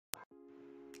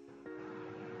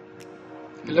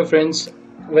Hello friends,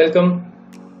 welcome.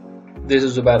 This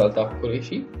is Zubair Altaf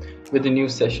Qureshi with a new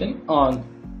session on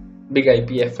BIG-IP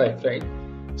F5, right?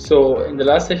 So in the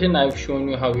last session I've shown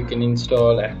you how you can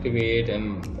install, activate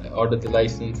and order the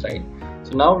license, right?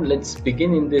 So now let's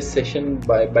begin in this session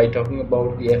by talking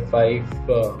about the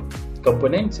F5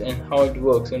 components and how it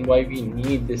works and why we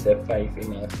need this F5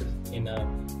 in a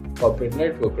corporate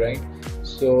network, right?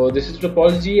 So this is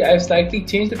topology. I've slightly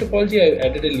changed the topology. I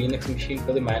added a Linux machine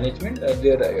for the management.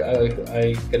 There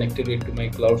I connected it to my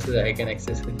cloud so that I can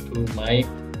access it through my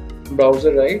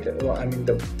browser, right? I mean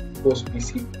the host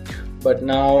PC. But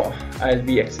now I'll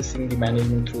be accessing the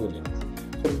management through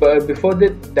Linux. So but before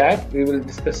that we will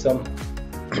discuss some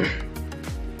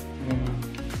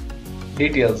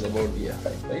details about the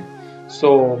F5, right?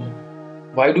 So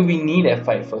why do we need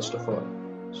F5 first of all?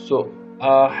 So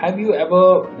have you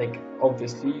ever, like,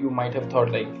 obviously you might have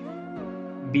thought, like,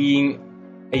 being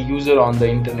a user on the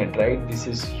internet, right? This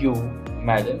is you,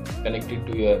 imagine, connected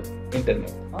to your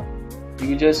internet, huh?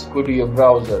 You just go to your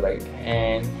browser, right,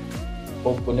 and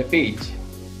open a page,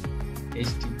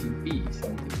 HTTP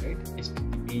something, right?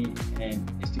 HTTP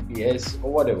and HTTPS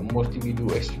or whatever, mostly we do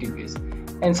HTTPS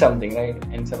and something, right,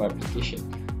 and some application,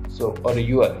 so, or a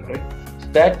URL, right? So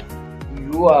that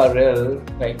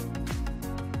URL, right,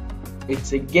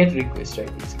 it's a GET request,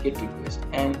 right? It's a GET request,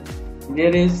 and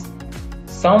there is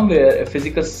somewhere a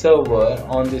physical server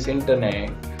on this internet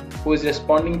who is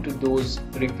responding to those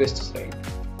requests, right?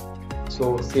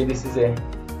 So say this is a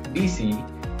DC,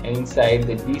 and inside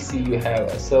the DC you have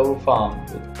a server farm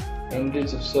with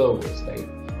hundreds of servers, right?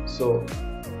 So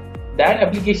that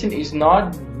application is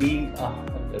not being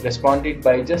responded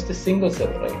by just a single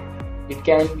server, right? It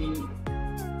can be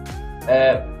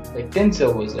like 10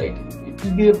 servers, right? It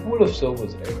will be a pool of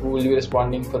servers, right, who will be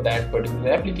responding for that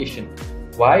particular application.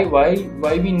 Why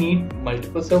we need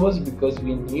multiple servers? Because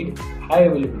we need high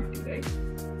availability, right?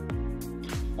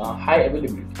 High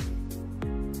availability.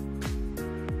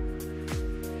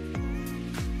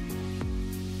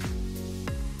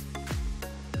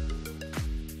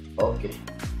 Okay,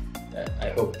 I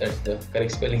hope that's the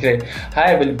correct spelling, right?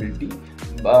 High availability.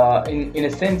 In a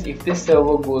sense, if this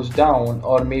server goes down,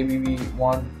 or maybe we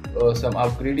want some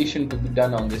upgradation to be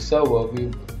done on this server, we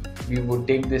would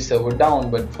take this server down,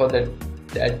 but for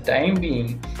that time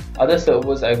being, other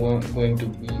servers are going to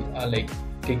be like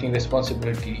taking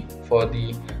responsibility for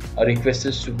the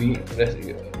requests to be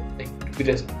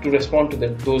to respond to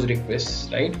those requests,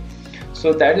 right?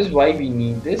 So that is why we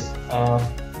need this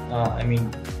I mean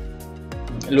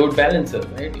load balancer,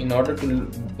 right, in order to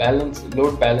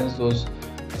load balance those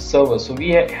servers. So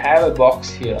we have a box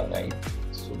here, right?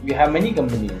 So you have many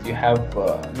companies. You have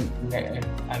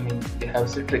I mean, you have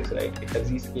Citrix, right? You have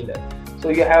Zscaler. So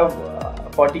you have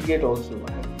FortiGate also,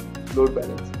 load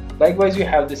balancer. Likewise, you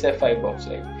have this F5 box,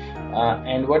 right?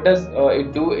 And what does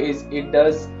it do is it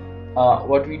does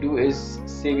what we do is,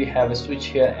 say we have a switch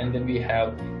here, and then we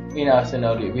have, in our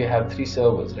scenario, we have 3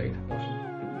 servers, right?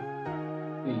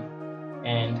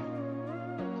 And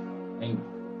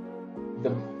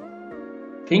the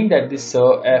thing that this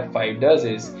F5 does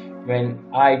is, when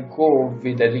I go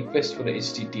with a request for the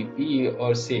HTTP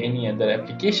or say any other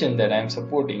application that I'm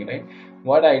supporting, right,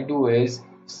 what I do is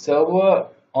server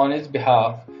on its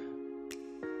behalf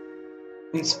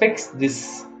inspects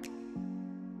this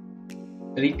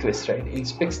request, right,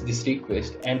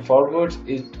 and forwards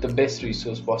it to the best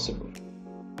resource possible,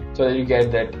 so that you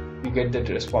get that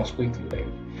response quickly, right?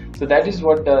 So that is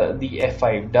what the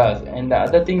F5 does. And the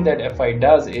other thing that F5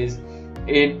 does is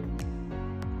it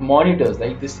monitors,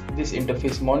 like this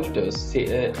interface monitors,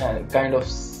 say kind of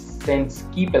sends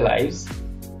keep alives,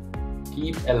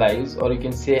 or you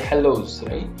can say hellos,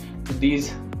 right, to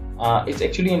these it's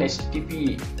actually an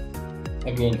HTTP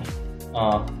again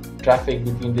traffic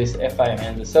between this F5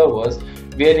 and the servers,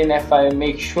 wherein F5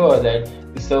 makes sure that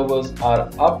the servers are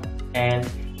up and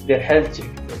their health check.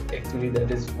 Actually,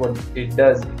 that is what it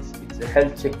does. It's a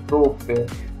health check probe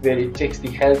where it checks the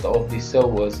health of the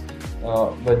servers,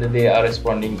 whether they are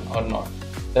responding or not,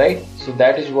 right? So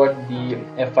that is what the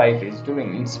F5 is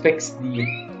doing, inspects the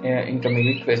incoming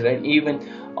request, right? Even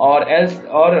or else,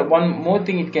 or one more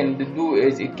thing it can do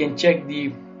is it can check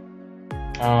the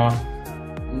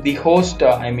host,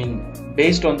 I mean,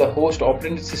 based on the host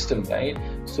operating system, right?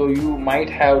 So you might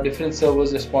have different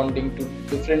servers responding to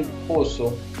different hosts.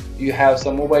 So you have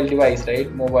some mobile device, right?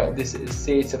 This is,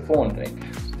 say it's a phone, right?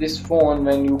 So this phone,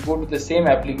 when you go to the same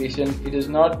application, it is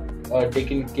not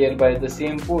taken care by the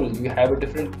same pool. You have a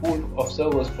different pool of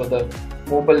servers for the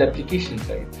mobile applications,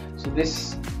 right? So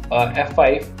this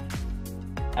F5,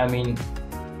 I mean,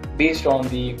 based on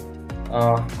the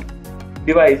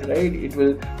device, right, it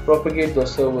will propagate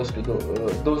those servers to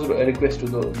those requests to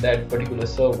that particular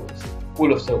servers,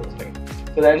 pool of servers, right?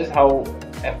 So that is how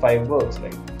F5 works,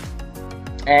 right?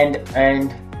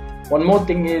 And one more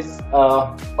thing is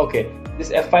okay,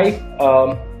 this F5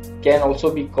 can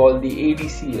also be called the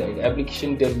ADC, right?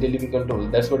 Application Delivery Control.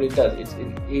 That's what it does.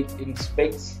 It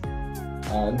inspects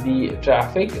the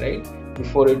traffic, right,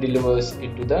 before it delivers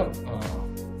it to the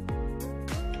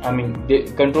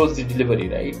controls the delivery,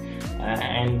 right?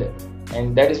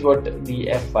 And that is what the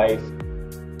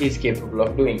F5 is capable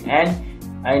of doing.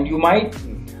 And you might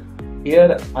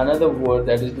hear another word,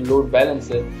 that is the load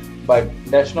balancer, but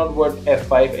that's not what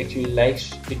F5 actually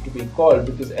likes it to be called,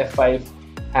 because F5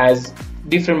 has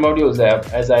different modules,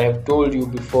 as I have told you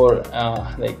before,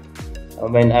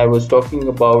 when I was talking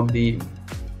about the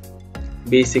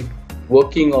basic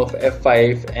working of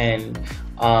F5 and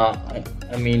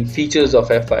features of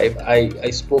F5. I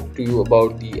spoke to you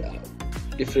about the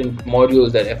different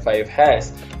modules that F5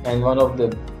 has, and one of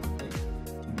the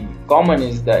common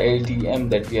is the LTM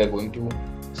that we are going to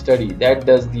study, that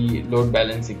does the load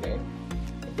balancing, right?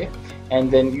 Okay,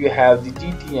 and then you have the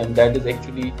GTM, that is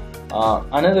actually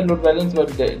another load balance, but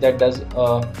that does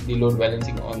the load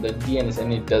balancing on the DNS,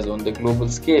 and it does on the global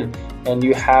scale. And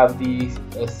you have the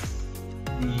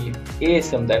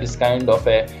ASM, that is kind of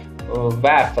a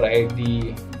WAF, right?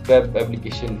 The web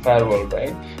application firewall,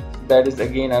 right? That is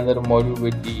again another module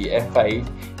with the F5.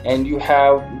 And you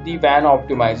have the WAN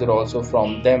optimizer also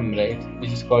from them, right,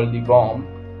 which is called the WAN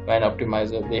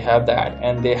optimizer. They have that,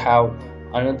 and they have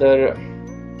another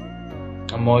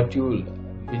module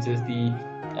which is the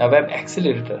web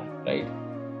accelerator, right?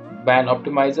 WAN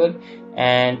optimizer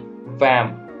and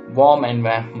WAM and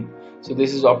WAM. So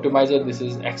this is optimizer, this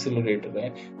is accelerator,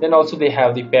 right? Then also they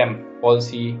have the PEM,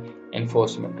 policy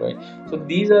enforcement, right? So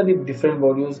these are the different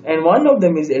modules, and one of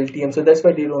them is LTM. So that's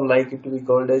why they don't like it to be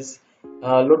called as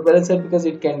load balancer, because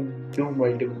it can do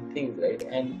multiple things, right?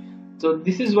 And so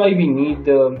this is why we need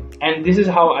and this is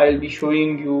how I'll be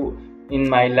showing you in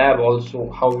my lab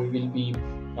also, how we will be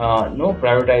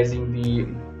prioritizing the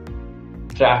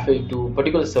traffic to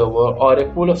particular server or a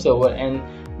pool of server, and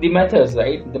the methods,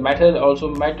 right? The method also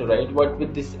matter, right? What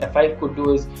with this F5 could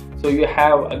do is, so you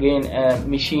have again a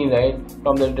machine, right,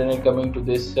 from the internet coming to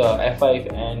this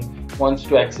F5 and wants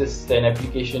to access an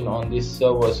application on this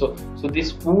server. So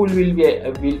this pool will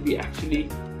be actually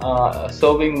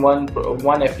serving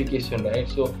one application, right?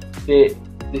 So this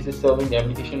is serving the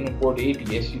application on port 80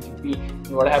 HTTP.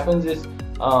 And what happens is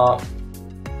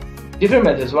different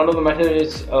methods. One of the methods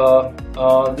is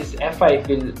this F5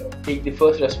 will take the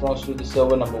first response to the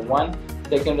server number 1,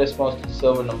 second response to the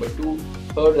server number 2,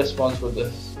 third response for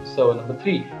the server number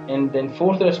 3, and then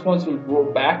fourth response will go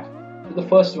back to the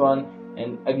first one,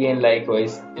 and again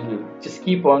likewise it will just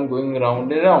keep on going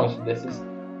round and round. So this is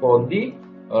called the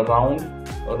round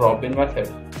robin method.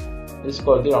 This is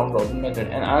called the round robin method.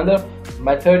 And another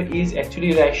method is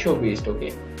actually ratio based.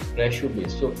 Okay, ratio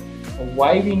based. So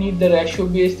why we need the ratio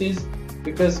based is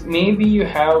because maybe you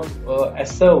have a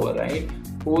server, right,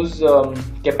 whose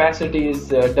capacity is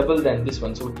double than this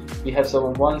one. So we have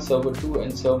server 1, server 2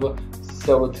 and server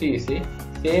 3. Say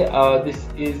this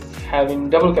is having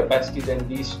double capacity than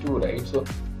these two, right?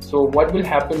 So what will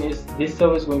happen is this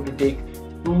server is going to take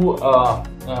two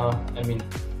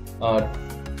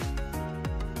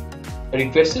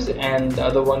requests, and the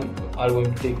other one are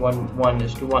going to take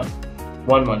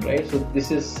 1:1, right? So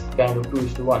this is kind of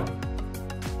 2:1.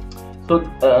 So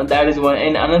that is one.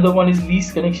 And another one is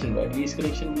least connection, right? Least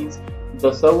connection means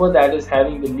the server that is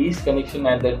having the least connection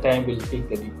at that time will take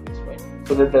the request, right?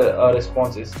 So that the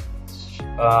response is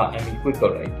quicker,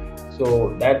 right?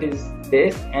 So that is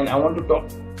this. And I want to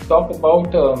talk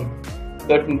about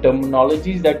certain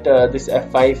terminologies that this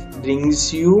F5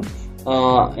 brings you,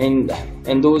 and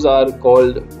those are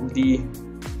called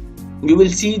you will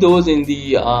see those in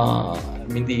the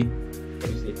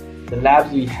the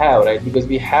labs we have, right? Because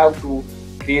we have to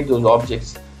create those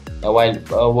objects while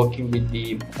working with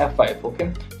the F5.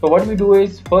 Okay, so what we do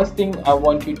is, first thing I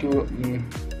want you to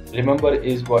remember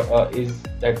is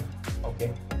that,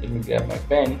 okay, let me grab my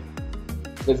pen.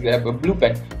 Let's grab a blue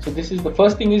pen. So this is the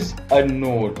first thing is a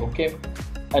node. Okay,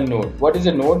 a node. What is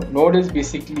a node? Node is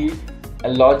basically a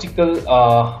logical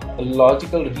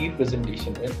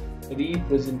representation, right?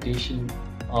 Representation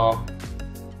of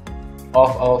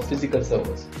our physical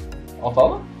servers, of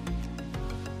our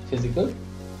physical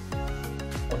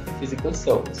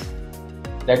servers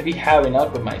that we have in our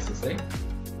premises, right?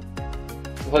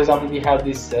 So for example, we have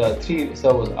these three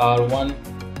servers, R1,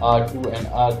 R2 and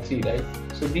R3, right?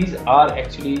 So these are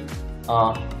actually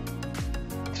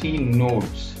three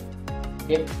nodes.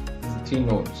 Okay, these are three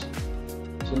nodes.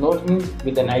 So node means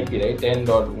with an IP, right?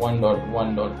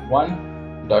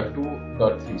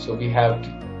 10.1.1.1.2.3. So we have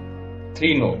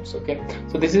 3 nodes. Okay,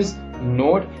 so this is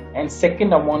node. And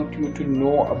second I want you to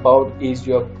know about is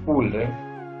your pool, right?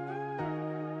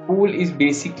 Pool is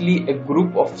basically a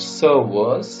group of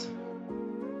servers,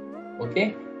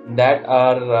 okay, that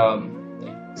are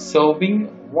serving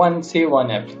one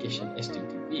application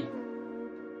HTTP.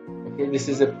 Okay, this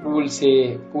is a pool,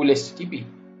 say pool HTTP.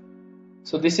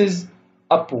 So this is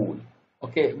a pool,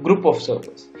 okay, group of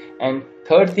servers. And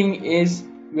third thing is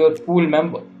your pool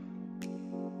member.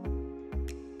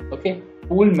 Okay,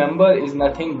 pool member is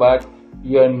nothing but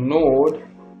your node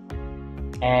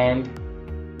and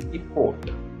the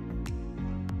port.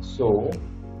 So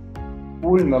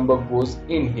pool member goes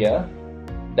in here,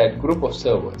 that group of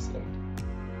servers, right?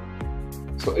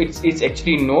 So it's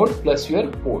actually node plus your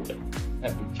port,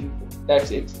 application port.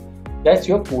 That's it. That's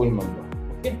your pool member.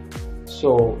 Okay,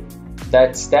 so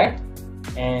that's that.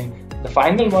 And the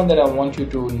final one that I want you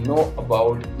to know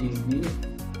about is the,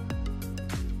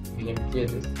 let me clear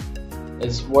this,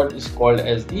 is what is called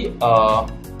as the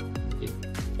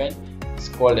it's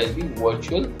called as the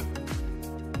virtual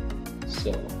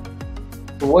server.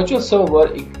 The virtual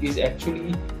server is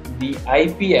actually the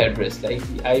IP address, like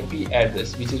the IP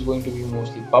address, which is going to be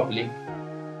mostly public.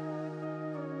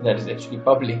 That is actually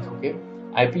public. Okay,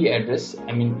 IP address,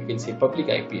 I mean we can say public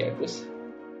IP address,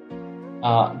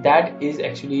 that is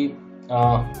actually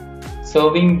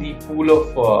serving the pool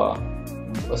of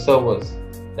servers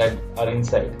that are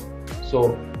inside.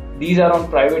 So these are on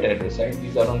private address, right?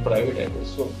 These are on private address.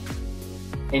 So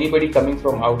anybody coming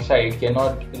from outside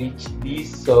cannot reach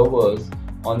these servers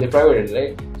on the private address,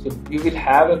 right? So you will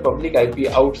have a public IP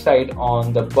outside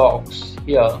on the box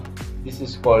here. This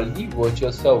is called the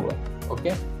virtual server.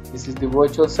 Okay, this is the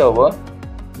virtual server.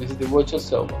 This is the virtual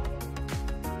server.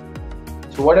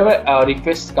 So whatever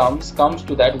request comes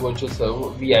to that virtual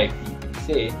server VIP.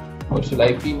 Say virtual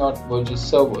IP, not virtual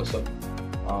server. So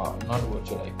not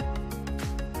virtual IP.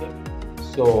 Okay,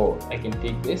 so I can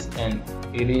take this and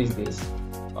erase this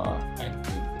and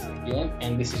take this again,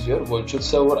 and this is your virtual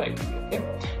server IP. Okay,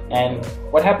 and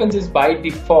what happens is by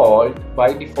default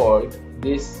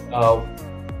this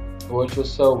virtual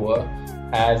server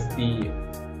has the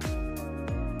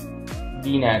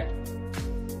DNAT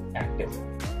active.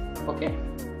 Okay,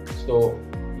 so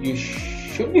you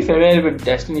should be familiar with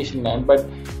destination NAT, but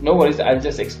no worries, I'll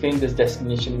just explain this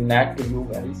destination NAT to you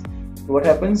guys. So what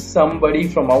happens, somebody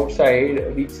from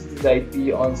outside reaches this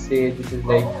IP on, say this is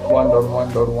like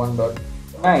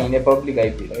 1.1.1.9, a public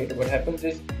IP, right? What happens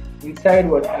is, inside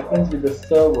what happens with the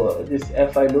server, this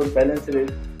FI load balancer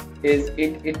is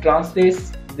it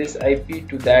translates this IP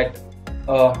to that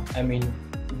I mean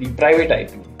the private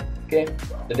IP. Okay,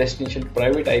 the destination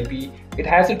private IP, it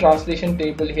has a translation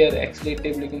table here, XLate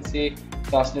table, you can say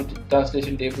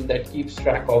translation table that keeps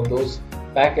track of those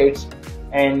packets,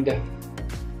 and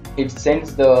it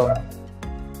sends the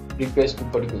request to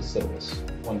particular servers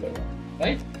one by one,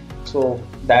 right? So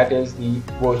that is the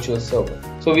virtual server.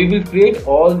 So we will create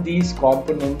all these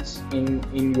components in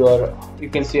your, you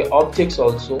can say objects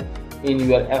also, in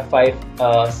your F5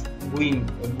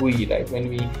 GUI, right? When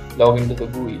we log into the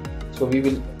GUI, so we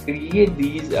will create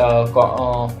these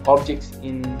objects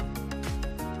in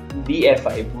the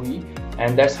F5 GUI,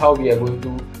 and that's how we are going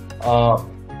to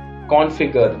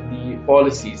configure the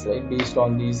policies, right, based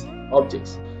on these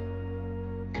objects.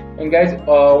 And guys,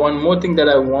 one more thing that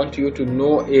I want you to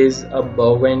know is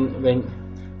about when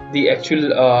the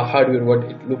actual hardware, what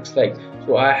it looks like.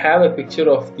 So I have a picture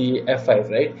of the F5,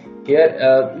 right?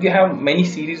 Here we have many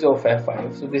series of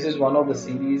F5. So this is one of the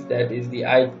series, that is the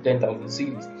i10000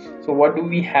 series. So what do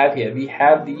we have here? We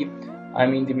have the, I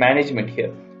mean the management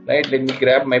here, right? Let me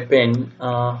grab my pen,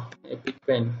 a big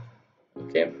pen,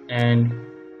 okay, and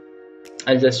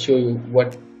I'll just show you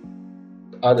what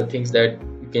are the things that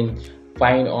you can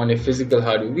find on a physical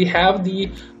hardware. We have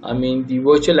the, I mean the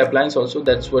virtual appliance also.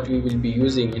 That's what we will be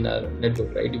using in our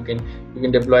network, right? You can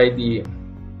deploy the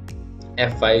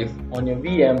F5 on your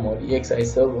VM or EXI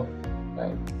server,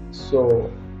 right? So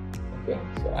okay,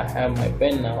 so I have my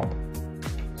pen now.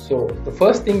 So the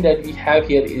first thing that we have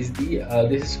here is the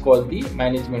this is called the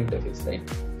management interface, right?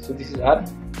 So this is our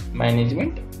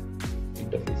management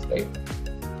interface, right?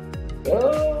 The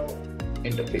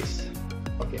interface.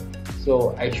 Okay,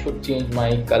 so I should change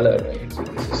my color, right? So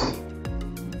this is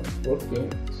working,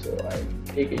 so I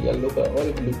take a yellow color or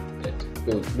a blue. Let's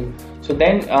go blue. So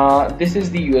then this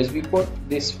is the USB port.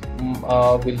 This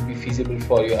will be feasible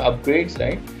for your upgrades,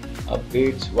 right?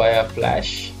 Upgrades via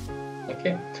flash.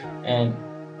 Okay, and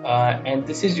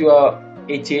this is your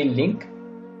HA link,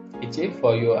 HA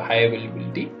for your high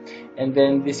availability, and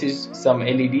then this is some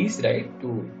LEDs, right,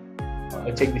 to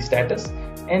check the status.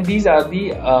 And these are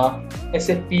the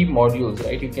SFP modules,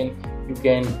 right? You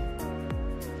can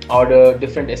order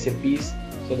different SFPs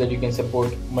so that you can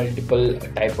support multiple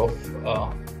type of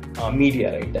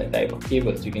media, right? That type of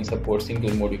cables. You can support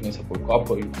single mode, you can support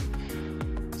copper, you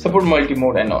can support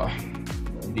multi-mode,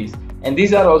 and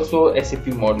these are also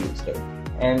SFP modules, right?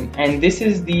 And this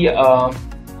is the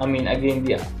I mean, again,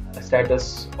 the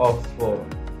status of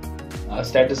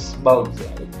status bulbs,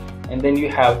 right? And then you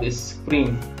have this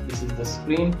screen. This is the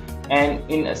screen, and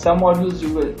in some modules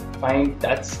you will find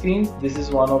touch screens. This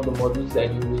is one of the modules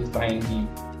that you will find the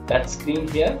touch screen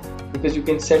here, because you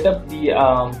can set up the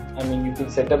I mean, you can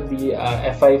set up the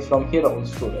F5 from here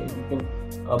also, right? You can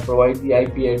provide the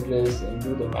IP address and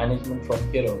do the management from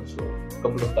here also. A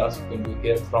couple of tasks you can do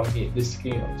here from here, this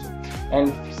screen also. And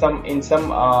in some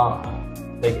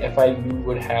like F5 you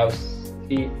would have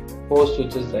 4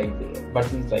 switches like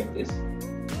buttons like this,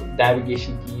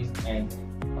 navigation keys, and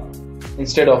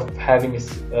instead of having a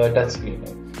touch screen,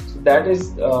 right? So that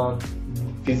is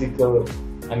physical,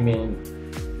 I mean,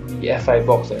 the F5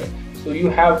 box, right? So you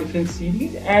have different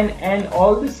series, and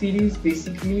all the series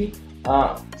basically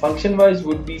function wise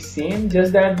would be same,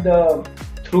 just that the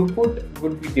throughput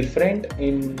would be different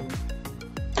in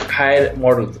higher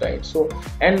models, right? So,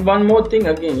 and one more thing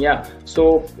again, yeah,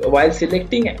 so while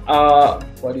selecting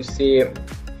what you say,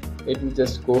 let me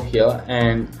just go here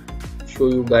and show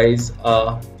you guys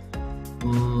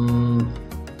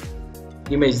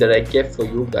image that I kept for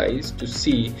you guys to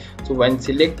see. So when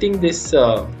selecting this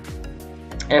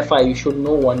F5, you should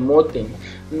know one more thing.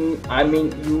 I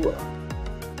mean, you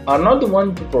are not the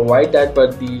one to provide that,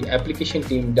 but the application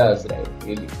team does, right?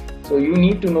 Really. So you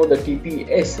need to know the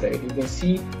TPS, right? You can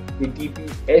see the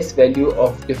TPS value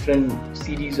of different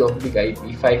series of BIG-IP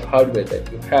F5 hardware that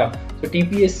you have. So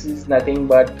TPS is nothing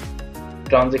but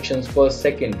transactions per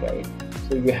second, right?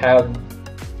 So you have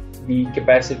the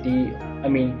capacity, I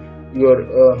mean, your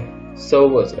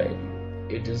servers, right?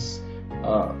 It is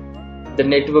the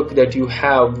network that you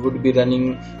have would be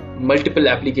running multiple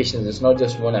applications. It's not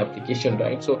just one application,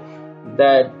 right? So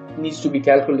that needs to be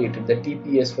calculated, the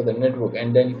TPS for the network,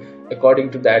 and then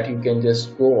according to that you can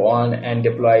just go on and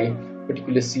deploy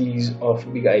particular series of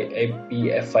BIG-IP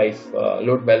F5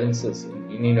 load balancers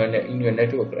in your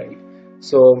network, right?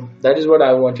 So that is what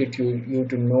I wanted you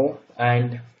to know,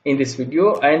 and in this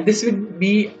video, and this will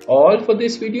be all for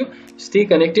this video. Stay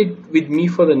connected with me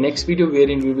for the next video,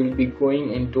 wherein we will be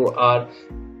going into our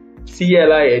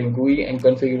CLI and GUI and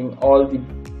configuring all the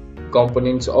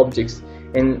components, objects,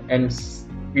 and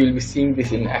we will be seeing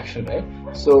this in action, right?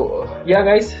 So yeah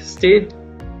guys, stay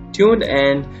tuned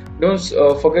and don't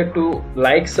forget to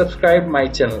like, subscribe my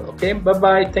channel. Okay, bye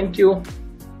bye, thank you.